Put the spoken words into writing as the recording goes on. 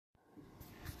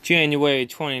January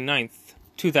 29th,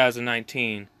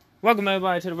 2019. Welcome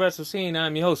everybody to the Wrestle Scene.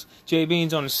 I'm your host, Jay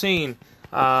Beans on the scene.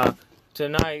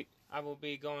 Tonight I will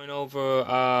be going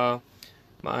over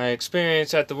my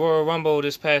experience at the Royal Rumble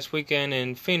this past weekend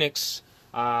in Phoenix.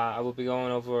 I will be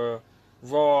going over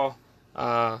Raw,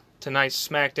 tonight's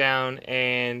SmackDown,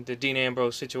 and the Dean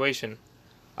Ambrose situation.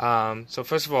 So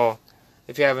first of all,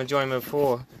 if you haven't joined me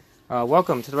before,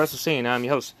 welcome to the Wrestle Scene. I'm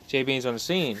your host, Jay Beans on the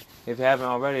scene. If you haven't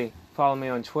already, follow me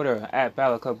on Twitter at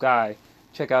Battle Club Guy.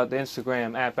 Check out the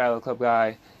Instagram at Battle Club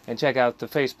Guy, and check out the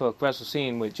Facebook Wrestle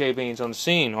Scene with Jay Beans on the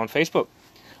scene on Facebook.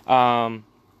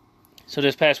 So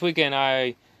this past weekend,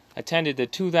 I attended the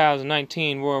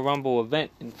 2019 Royal Rumble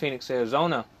event in Phoenix,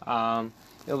 Arizona.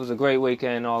 It was a great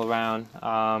weekend all around.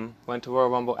 Went to Royal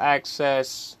Rumble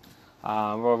Access.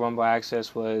 Royal Rumble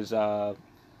Access was ran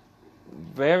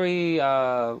very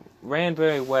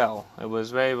well. It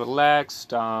was very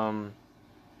relaxed.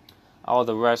 All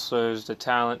the wrestlers, the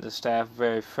talent, the staff,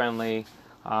 very friendly.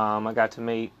 I got to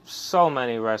meet so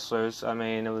many wrestlers. I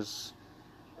mean, it was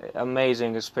an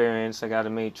amazing experience. I got to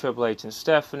meet Triple H and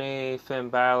Stephanie, Finn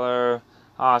Balor,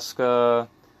 Asuka,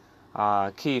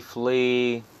 Keith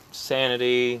Lee,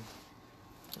 Sanity.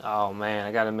 Oh man,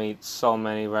 I got to meet so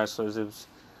many wrestlers. It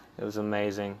was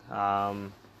amazing.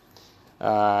 I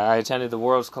attended the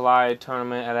Worlds Collide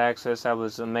tournament at Access. That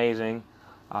was amazing.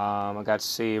 I got to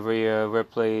see Rhea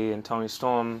Ripley and Toni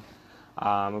Storm.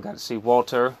 I got to see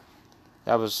Walter.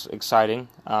 That was exciting.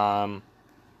 The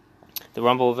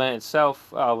Rumble event itself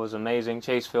was amazing.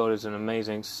 Chase Field is an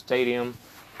amazing stadium.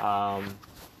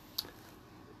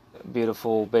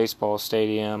 Beautiful baseball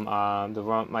stadium.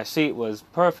 My seat was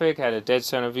perfect. Had a dead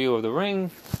center view of the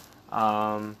ring.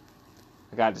 I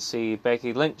got to see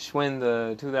Becky Lynch win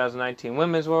the 2019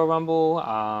 Women's Royal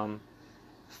Rumble.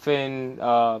 Finn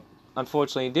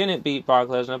unfortunately didn't beat Brock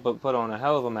Lesnar, but put on a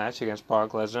hell of a match against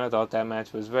Brock Lesnar. I thought that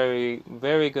match was very,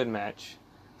 very good match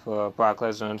for Brock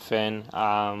Lesnar and Finn.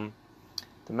 The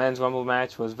Men's Rumble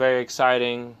match was very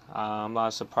exciting. A lot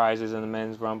of surprises in the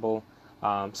Men's Rumble.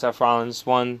 Seth Rollins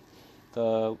won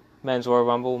the Men's Royal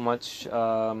Rumble, much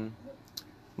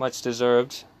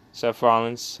deserved. Seth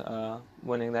Rollins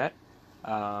winning that.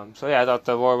 So yeah, I thought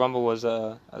the Royal Rumble was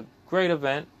a great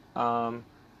event.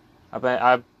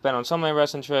 I've been on so many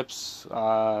wrestling trips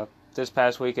this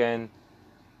past weekend.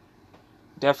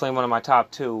 Definitely one of my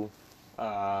top two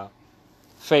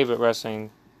favorite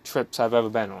wrestling trips I've ever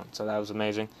been on. So that was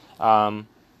amazing.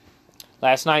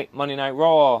 Last night, Monday Night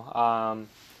Raw,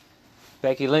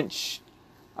 Becky Lynch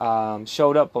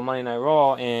showed up on Monday Night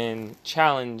Raw and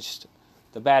challenged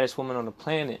the baddest woman on the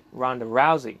planet, Ronda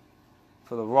Rousey,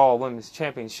 for the Raw Women's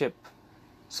Championship.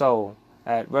 So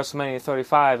at WrestleMania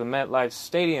 35 in MetLife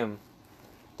Stadium,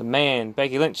 the man,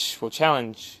 Becky Lynch, will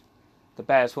challenge the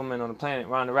baddest woman on the planet,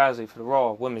 Ronda Rousey, for the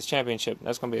Raw Women's Championship.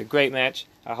 That's going to be a great match.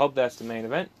 I hope that's the main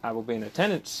event. I will be in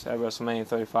attendance at WrestleMania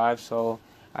 35, so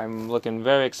I'm looking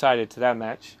very excited to that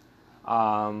match.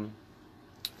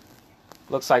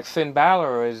 Looks like Finn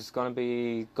Balor is going to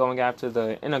be going after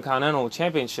the Intercontinental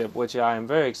Championship, which I am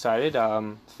very excited.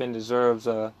 Finn deserves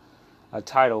a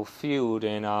title feud,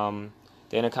 and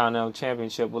the Intercontinental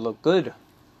Championship will look good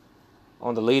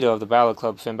on the leader of the Balor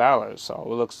Club, Finn Balor. So it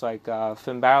looks like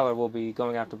Finn Balor will be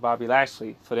going after Bobby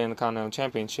Lashley for the Intercontinental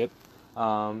Championship.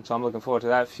 So I'm looking forward to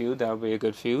that feud. That will be a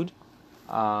good feud.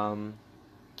 We're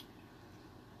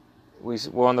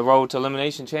on the road to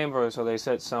Elimination Chamber, so they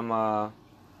set some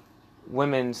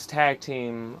women's tag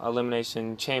team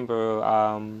Elimination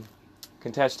Chamber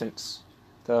contestants.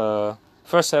 The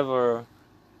first ever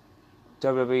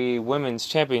WWE Women's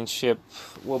Championship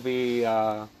will be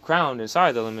crowned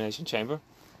inside the Elimination Chamber.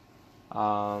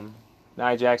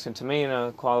 Nia Jax and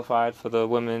Tamina qualified for the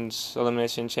Women's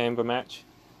Elimination Chamber match.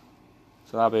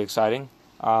 So that'll be exciting.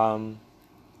 What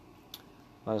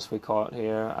else we caught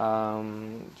here?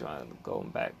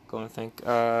 Going to think.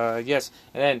 Yes,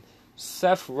 and then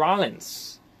Seth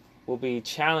Rollins will be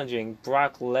challenging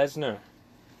Brock Lesnar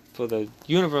for the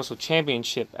Universal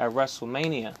Championship at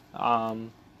WrestleMania.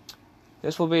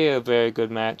 This will be a very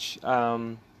good match.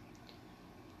 Lesnar,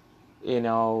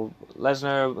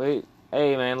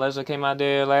 Lesnar came out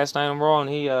there last night on Raw and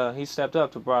he stepped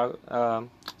up to Brock.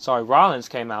 Rollins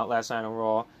came out last night on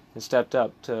Raw and stepped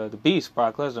up to the Beast,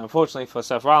 Brock Lesnar. Unfortunately for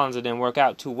Seth Rollins, it didn't work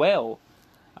out too well.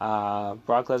 Brock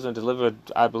Lesnar delivered,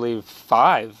 I believe,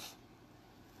 5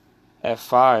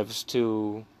 F5s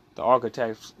to the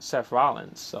architect Seth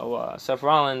Rollins. So Seth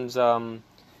Rollins,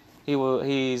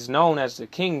 he's known as the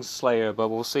King Slayer, but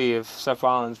we'll see if Seth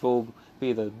Rollins will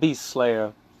be the Beast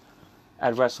Slayer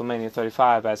at WrestleMania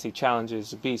 35 as he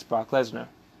challenges the Beast Brock Lesnar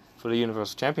for the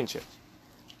Universal Championship.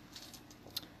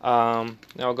 I'll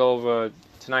go over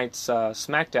tonight's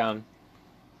SmackDown.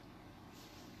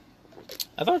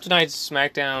 I thought tonight's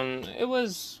SmackDown, it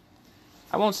was,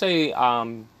 I won't say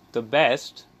the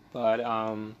best, but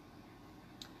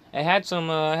it had some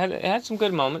it had some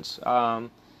good moments. The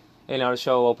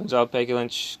show opens up. Becky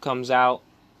Lynch comes out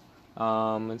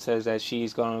and says that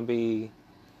she's going to be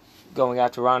going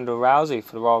after Ronda Rousey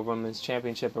for the Raw Women's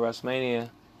Championship at WrestleMania.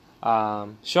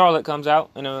 Charlotte comes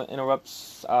out and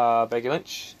interrupts Becky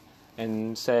Lynch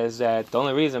and says that the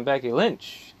only reason Becky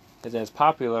Lynch is as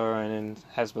popular and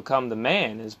has become the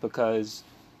man is because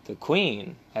the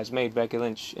Queen has made Becky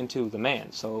Lynch into the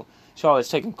man. So Charlotte's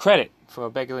taking credit for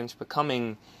Becky Lynch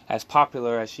becoming as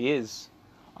popular as she is.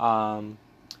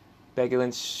 Becky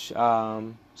Lynch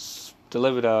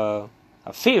delivered a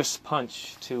fierce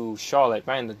punch to Charlotte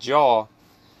right in the jaw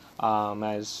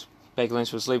as Becky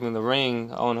Lynch was leaving the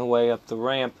ring on her way up the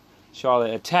ramp.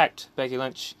 Charlotte attacked Becky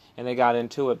Lynch and they got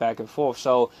into it back and forth.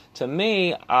 So to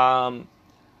me,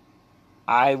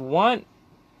 I want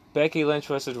Becky Lynch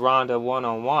versus Ronda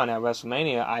one-on-one at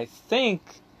WrestleMania. I think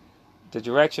the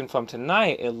direction from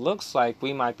tonight, it looks like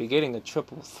we might be getting a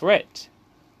triple threat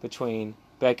between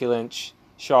Becky Lynch,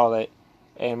 Charlotte,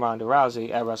 and Ronda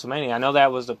Rousey at WrestleMania. I know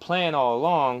that was the plan all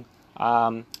along.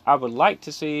 I would like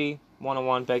to see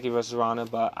one-on-one Becky versus Ronda,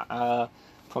 but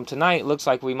from tonight, it looks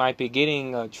like we might be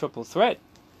getting a triple threat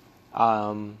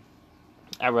at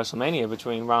WrestleMania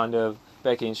between Ronda,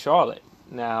 Becky, and Charlotte.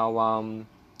 Now,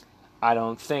 I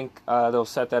don't think they'll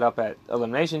set that up at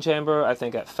Elimination Chamber. I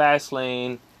think at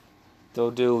Fastlane,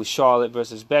 they'll do Charlotte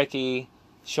versus Becky.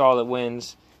 Charlotte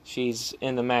wins. She's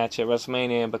in the match at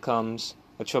WrestleMania and becomes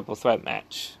a triple threat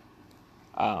match.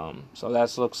 So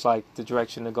that looks like the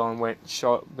direction they're going with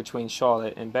between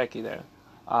Charlotte and Becky there.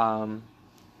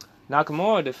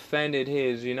 Nakamura defended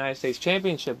his United States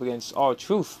Championship against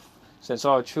R-Truth. Since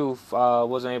R-Truth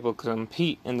wasn't able to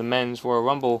compete in the Men's Royal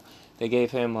Rumble, they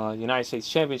gave him a United States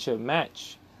Championship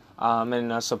match.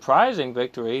 In a surprising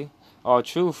victory,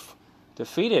 R-Truth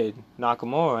defeated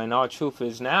Nakamura, and R-Truth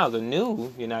is now the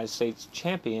new United States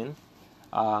Champion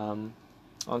on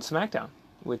SmackDown,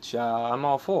 which I'm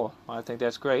all for. I think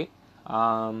that's great.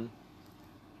 I'm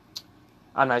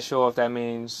not sure if that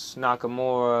means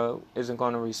Nakamura isn't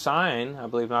going to resign. I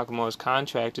believe Nakamura's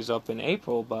contract is up in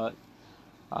April, but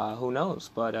who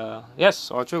knows? But yes,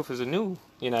 R-Truth is a new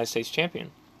United States Champion.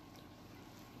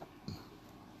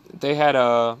 They had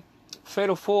a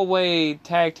Fatal 4-Way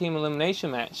Tag Team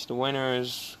Elimination match. The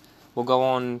winners will go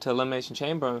on to Elimination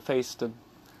Chamber and face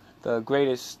the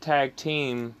greatest tag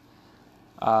team,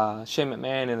 Shane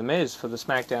McMahon and The Miz, for the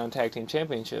SmackDown Tag Team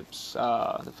Championships.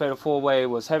 The Fatal 4-Way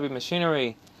was Heavy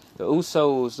Machinery, the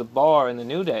Usos, The Bar, and The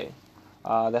New Day.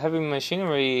 The Heavy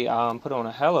Machinery put on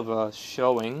a hell of a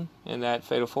showing in that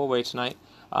Fatal 4-Way tonight.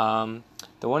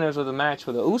 The winners of the match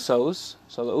were the Usos.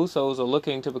 So the Usos are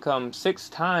looking to become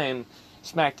 6-time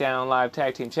SmackDown Live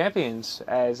Tag Team Champions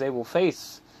as they will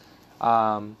face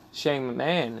Shane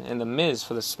McMahon and The Miz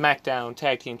for the SmackDown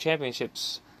Tag Team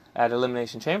Championships at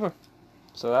Elimination Chamber.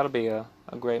 So that'll be a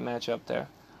great matchup there.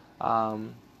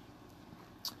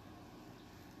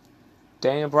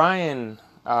 Daniel Bryan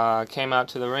came out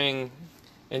to the ring,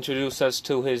 introduced us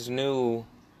to his new,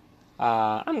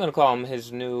 I'm going to call him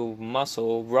his new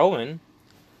muscle, Rowan.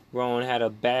 Rowan had a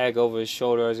bag over his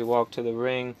shoulder as he walked to the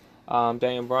ring.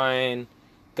 Daniel Bryan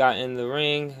got in the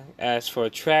ring, asked for a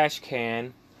trash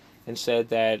can, and said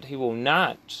that he will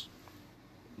not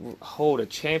hold a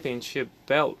championship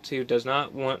belt. He does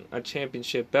not want a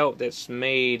championship belt that's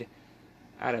made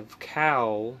out of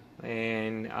cow,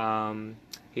 and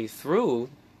he threw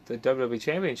the WWE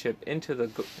Championship into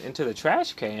the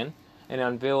trash can and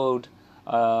unveiled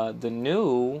the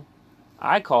new,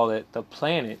 I call it the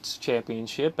Planet's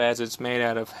Championship, as it's made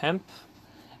out of hemp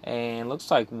and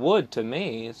looks like wood to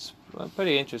me. It's a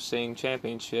pretty interesting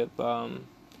championship. I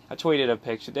tweeted a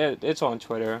picture. It's on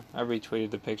Twitter. I retweeted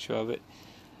the picture of it.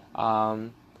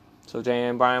 So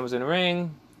Daniel Bryan was in the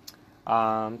ring,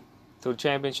 threw the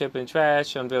championship in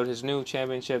trash, unveiled his new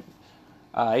championship.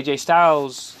 AJ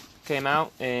Styles came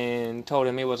out and told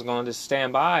him he wasn't going to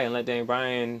stand by and let Daniel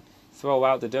Bryan throw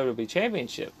out the WWE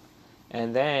Championship.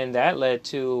 And then that led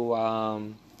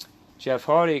to Jeff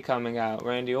Hardy coming out,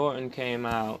 Randy Orton came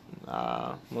out,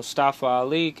 Mustafa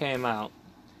Ali came out,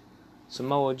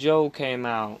 Samoa Joe came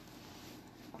out,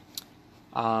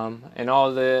 and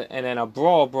then a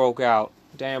brawl broke out.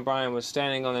 Dan Bryan was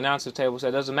standing on the announcer table,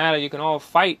 said, "Doesn't matter, you can all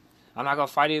fight. I'm not gonna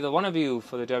fight either one of you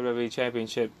for the WWE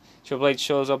Championship." Triple H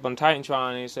shows up on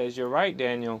Titantron and he says, "You're right,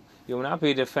 Daniel. You will not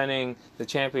be defending the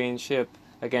championship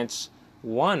against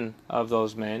one of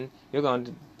those men. You're going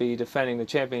to be defending the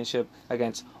championship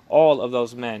against all of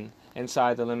those men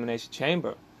inside the Elimination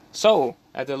Chamber. So,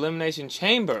 at the Elimination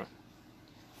Chamber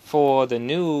for the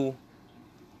new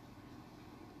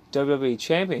WWE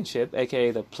Championship,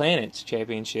 aka the Planets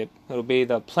Championship, it'll be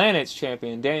the Planets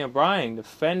Champion Daniel Bryan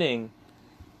defending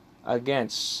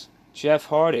against Jeff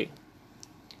Hardy,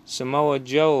 Samoa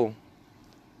Joe,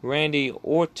 Randy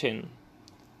Orton,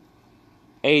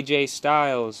 AJ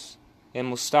Styles, and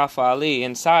Mustafa Ali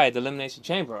inside the Elimination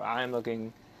Chamber. I am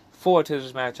looking forward to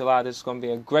this match a lot. This is going to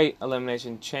be a great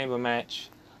Elimination Chamber match.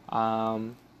 I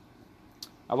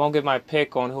won't give my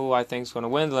pick on who I think is going to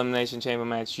win the Elimination Chamber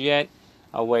match yet.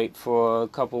 I'll wait for a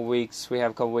couple weeks. We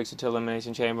have a couple weeks until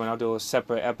Elimination Chamber, and I'll do a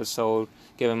separate episode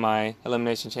giving my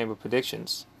Elimination Chamber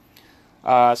predictions.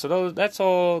 So that's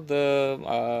all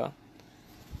the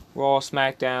Raw,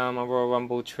 SmackDown, my Royal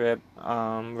Rumble trip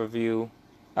review.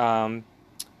 I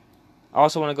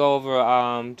also want to go over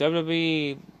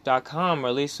WWE.com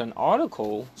released an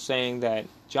article saying that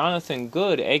Jonathan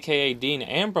Good, aka Dean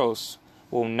Ambrose,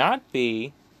 will not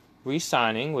be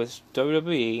re-signing with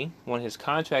WWE when his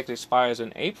contract expires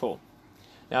in April.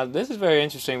 Now, this is very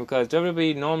interesting because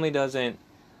WWE normally doesn't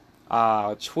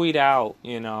tweet out,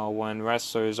 when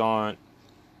wrestlers aren't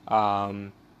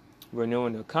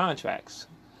renewing their contracts.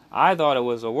 I thought it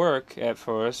was a work at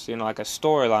first, like a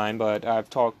storyline, but I've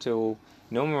talked to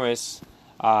numerous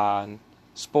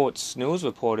sports news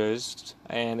reporters,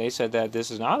 and they said that this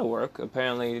is not a work.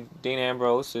 Apparently, Dean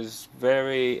Ambrose is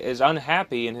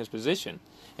unhappy in his position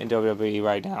in WWE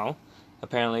right now.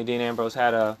 Apparently, Dean Ambrose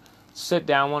had a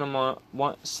sit-down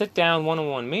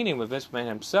one-on-one meeting with Vince McMahon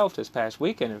himself this past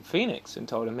weekend in Phoenix and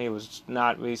told him he was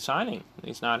not re-signing.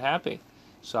 He's not happy.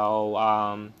 So,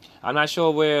 I'm not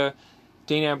sure where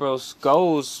Dean Ambrose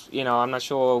goes. I'm not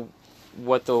sure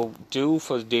what they'll do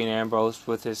for Dean Ambrose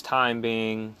with his time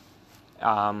being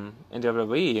in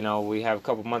WWE. We have a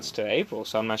couple months to April,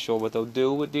 so I'm not sure what they'll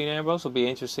do with Dean Ambrose. It'll be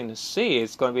interesting to see.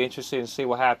 It's going to be interesting to see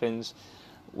what happens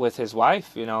with his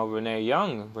wife, Renee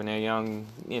Young. Renee Young,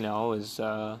 is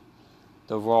the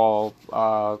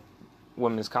Raw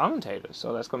women's commentator,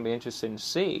 so that's going to be interesting to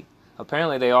see.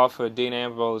 Apparently, they offered Dean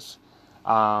Ambrose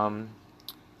around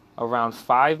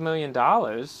 $5 million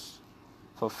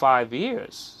for 5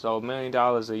 years, so $1 million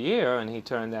a year, and he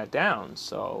turned that down.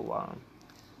 So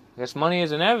I guess money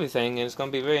isn't everything, and it's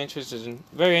going to be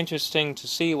very interesting to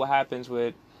see what happens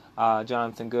with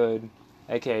Jonathan Good,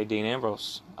 aka Dean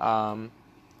Ambrose.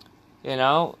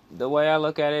 The way I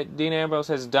look at it, Dean Ambrose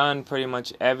has done pretty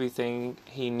much everything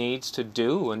he needs to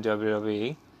do in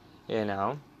WWE.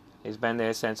 He's been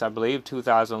there since, I believe,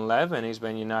 2011. He's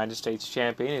been United States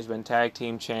Champion. He's been Tag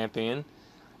Team Champion.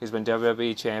 He's been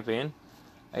WWE Champion.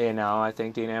 I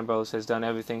think Dean Ambrose has done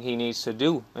everything he needs to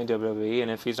do in WWE.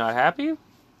 And if he's not happy,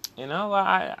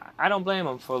 I don't blame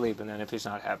him for leaving then if he's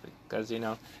not happy. Because,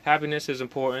 happiness is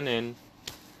important. And,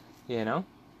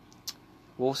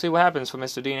 we'll see what happens for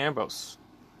Mr. Dean Ambrose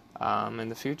in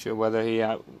the future. Whether he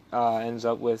ends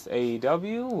up with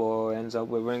AEW or ends up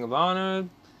with Ring of Honor,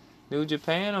 New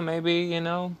Japan, or maybe,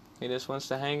 he just wants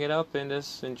to hang it up and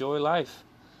just enjoy life.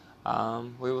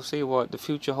 We will see what the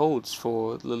future holds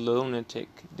for the lunatic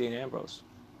Dean Ambrose.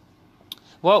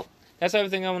 Well, that's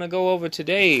everything I want to go over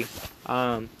today.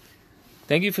 Thank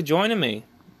you for joining me.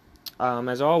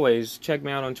 As always, check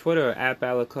me out on Twitter at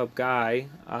BalletClubGuy.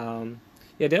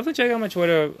 Definitely check out my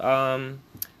Twitter. I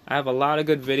have a lot of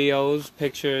good videos,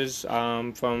 pictures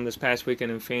from this past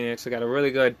weekend in Phoenix. I got a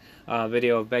really good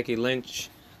video of Becky Lynch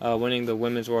winning the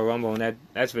Women's Royal Rumble, and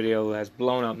that video has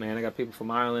blown up, man. I got people from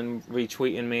Ireland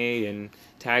retweeting me and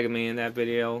tagging me in that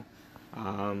video.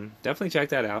 Definitely check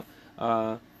that out.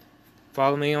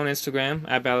 Follow me on Instagram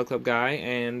at BalletClubGuy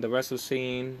and the Wrestle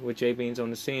Scene with J Beans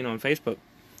on the Scene on Facebook.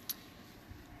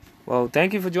 Well,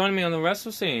 thank you for joining me on the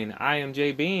Wrestle Scene. I am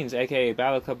J Beans, aka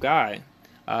Ballet Club Guy.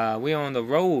 We are on the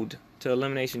road to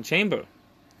Elimination Chamber.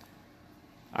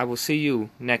 I will see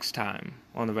you next time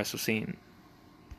on the Wrestle Scene.